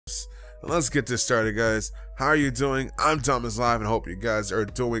Let's get this started, guys. How are you doing? I'm DomisLive and hope you guys are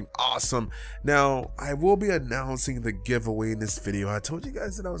doing awesome. Now, I will be announcing the giveaway in this video. I told you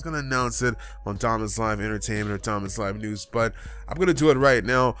guys that I was going to announce it on DomisLive Entertainment or DomisLive News, but I'm going to do it right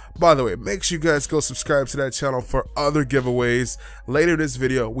now. By the way, make sure you guys go subscribe to that channel for other giveaways. Later in this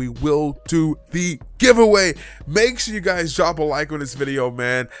video, we will do the giveaway. Make sure you guys drop a like on this video,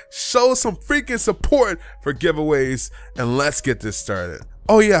 man. Show some freaking support for giveaways, and let's get this started.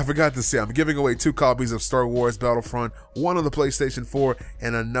 Oh yeah, I forgot to say, I'm giving away 2 copies of Star Wars Battlefront, one on the PlayStation 4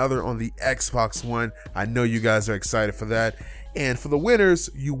 and another on the Xbox One. I know you guys are excited for that. And for the winners,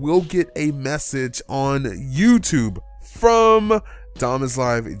 you will get a message on YouTube from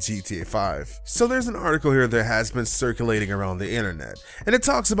DomisLive GTA 5. So there's an article here that has been circulating around the internet, and it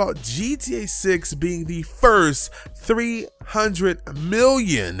talks about GTA 6 being the first 300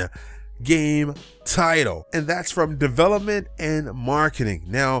 million game title, and that's from development and marketing.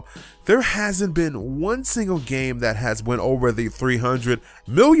 Now, there hasn't been one single game that has went over the 300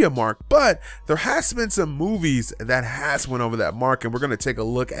 million mark, but there has been some movies that has went over that mark, and we're going to take a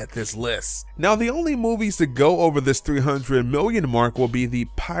look at this list. Now, the only movies to go over this 300 million mark will be the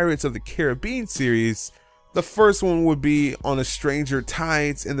Pirates of the Caribbean series. The first one would be On a Stranger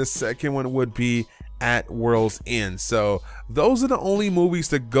Tides, and the second one would be At World's End. So those are the only movies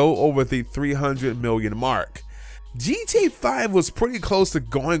to go over the 300 million mark. GTA 5 was pretty close to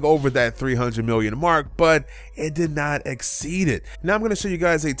going over that 300 million mark, but it did not exceed it. Now I'm going to show you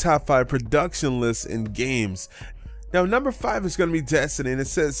guys a top 5 production list in games. Now number 5 is going to be Destiny, and it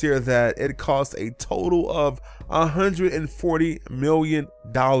says here that it cost a total of $140 million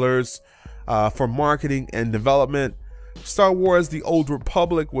for marketing and development. Star Wars The Old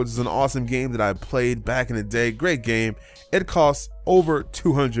Republic, which is an awesome game that I played back in the day, great game, it costs over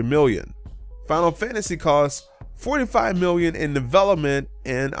 200 million. Final Fantasy costs 45 million in development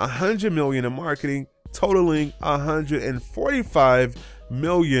and 100 million in marketing, totaling 145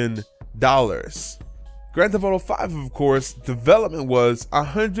 million dollars. Grand Theft Auto 5, of course, development was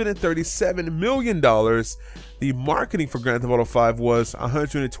 $137 million. The marketing for Grand Theft Auto 5 was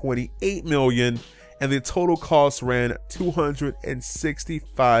 $128 million, and the total cost ran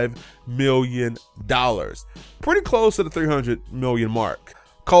 $265 million. Pretty close to the 300 million mark.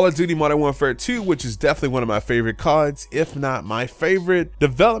 Call of Duty Modern Warfare 2, which is definitely one of my favorite CODs, if not my favorite.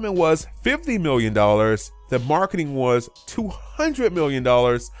 Development was $50 million. The marketing was $200 million.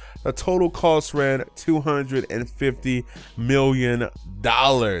 The total cost ran $250 million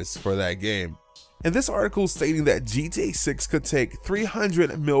for that game. And this article is stating that GTA 6 could take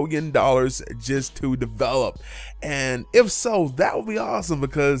 $300 million just to develop. And if so, that would be awesome,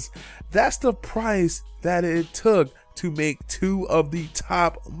 because that's the price that it took to make 2 of the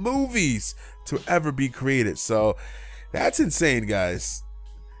top movies to ever be created. So that's insane, guys.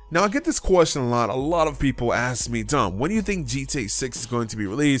 Now, I get this question a lot. A lot of people ask me, Dom, when do you think GTA 6 is going to be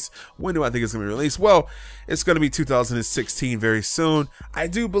released? When do I think it's going to be released? Well, it's going to be 2016 very soon. I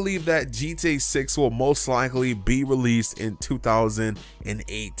do believe that GTA 6 will most likely be released in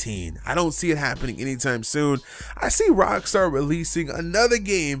 2018. I don't see it happening anytime soon. I see Rockstar releasing another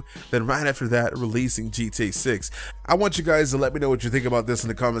game, then right after that releasing GTA 6. I want you guys to let me know what you think about this in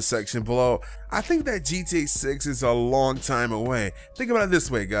the comment section below. I think that GTA 6 is a long time away. Think about it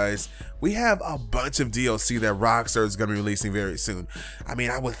this way, guys. We have a bunch of DLC that Rockstar is going to be releasing very soon. I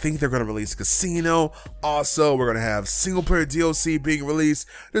mean, I would think they're going to release Casino. Also, we're going to have single player DLC being released.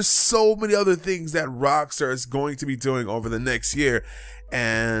 There's so many other things that Rockstar is going to be doing over the next year.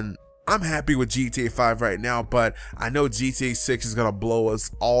 And I'm happy with GTA 5 right now, but I know GTA 6 is going to blow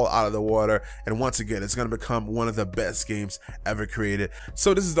us all out of the water. And once again, it's going to become one of the best games ever created.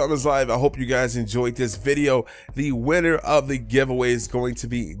 So this is DomisLive. I hope you guys enjoyed this video. The winner of the giveaway is going to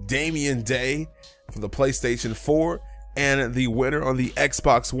be Damien Day for the PlayStation 4. And the winner on the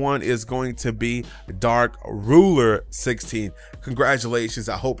Xbox One is going to be Dark Ruler 16. Congratulations.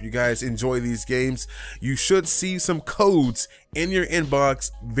 I hope you guys enjoy these games. You should see some codes in your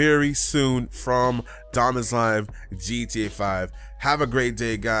inbox very soon from DomisLive GTA 5. Have a great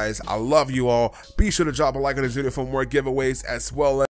day, guys. I love you all. Be sure to drop a like on this video for more giveaways, as well as